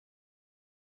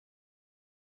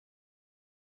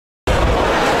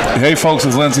Hey folks,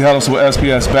 it's Lindsey Huddles with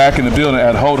SPS back in the building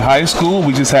at Holt High School.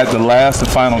 We just had the last and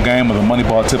final game of the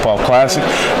Moneyball Tip-Off Classic.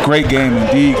 Great game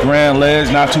indeed. Grand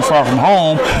Ledge, not too far from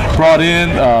home, brought in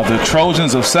the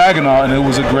Trojans of Saginaw, and it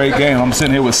was a great game. I'm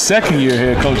sitting here with second-year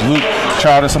head coach Luke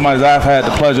Charter, somebody I've had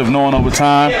the pleasure of knowing over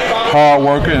time. Hard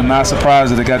worker, and not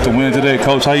surprised that they got the win today.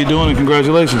 Coach, how you doing, and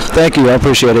congratulations. Thank you. I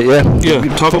appreciate it.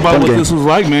 Yeah, talk about what this was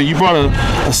like, man. You brought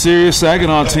a serious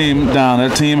Saginaw team down.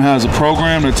 That team has a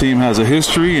program. That team has a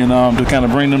history, and to kind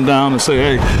of bring them down and say,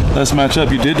 hey, let's match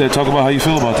up. You did that. Talk about how you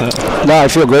feel about that. No, I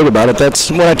feel great about it. That's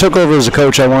when I took over as a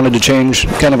coach. I wanted to change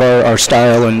kind of our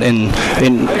style, and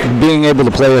being able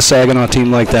to play a Saginaw team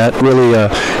like that really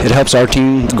it helps our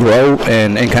team grow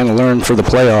and kind of learn for the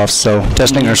playoffs. So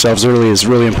testing ourselves early is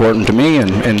really important to me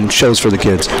and shows for the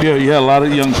kids. Yeah, you had a lot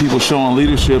of young people showing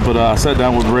leadership, but I sat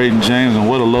down with Braden James, and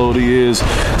what a load he is.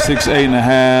 6'8 and a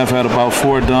half, had about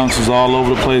 4 dunks, was all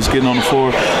over the place getting on the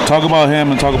floor. Talk about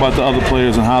him and talk about the other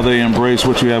players and how they embrace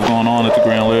what you have going on at the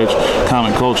Grand Ledge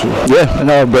Common Culture. Yeah,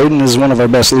 no, Braden is one of our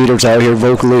best leaders out here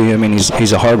vocally. I mean,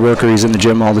 he's a hard worker. He's in the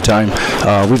gym all the time.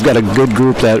 We've got a good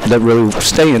group that really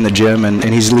stay in the gym, and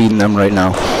he's leading them right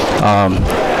now.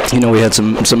 You know, we had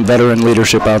some veteran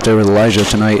leadership out there with Elijah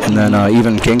tonight, and then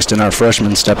even Kingston, our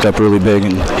freshman, stepped up really big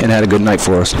and had a good night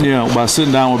for us. Yeah, by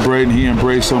sitting down with Braden, he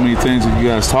embraced so many things that you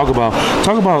guys talk about.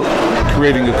 Talk about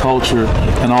creating a culture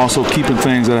and also keeping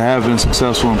things that have been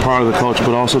successful and part of the culture,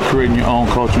 but also creating your own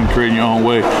culture and creating your own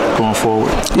way going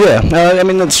forward. Yeah, I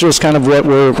mean, that's just kind of what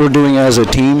we're doing as a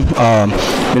team.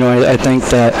 You know, I think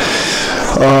that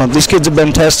these kids have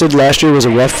been tested. Last year was a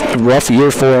rough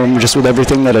year for them, just with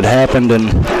everything that had happened,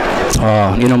 and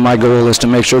you know, my goal is to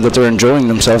make sure that they're enjoying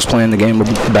themselves playing the game of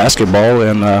basketball,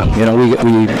 and you know,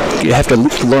 we have to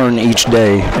learn each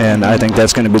day, and I think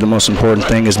that's going to be the most important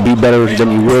thing: is be better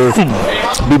than you were,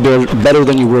 better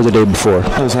than you were the day before.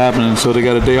 That's happening. So they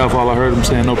got a day off. All I heard them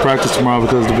saying no practice tomorrow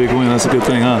because of the big win. That's a good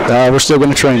thing, huh? We're still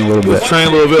going to train a little bit. Train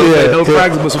a little bit. Okay. Yeah, no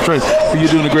practice, but some training. You're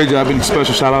doing a great job. Any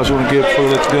special shout outs you want to give before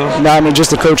we let you go? No, I mean,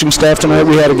 just the coaching staff tonight.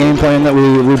 We had a game plan that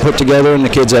we put together, and the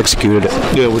kids executed it.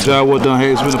 Yeah, well, job well done.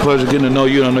 Hey, it's been a pleasure getting to know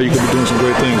you. I know you could be doing some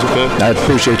great things, okay? I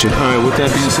appreciate you. All right, with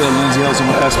that being said, Lindsey Huddles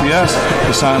with SPS.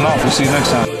 We're signing off. We'll see you next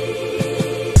time.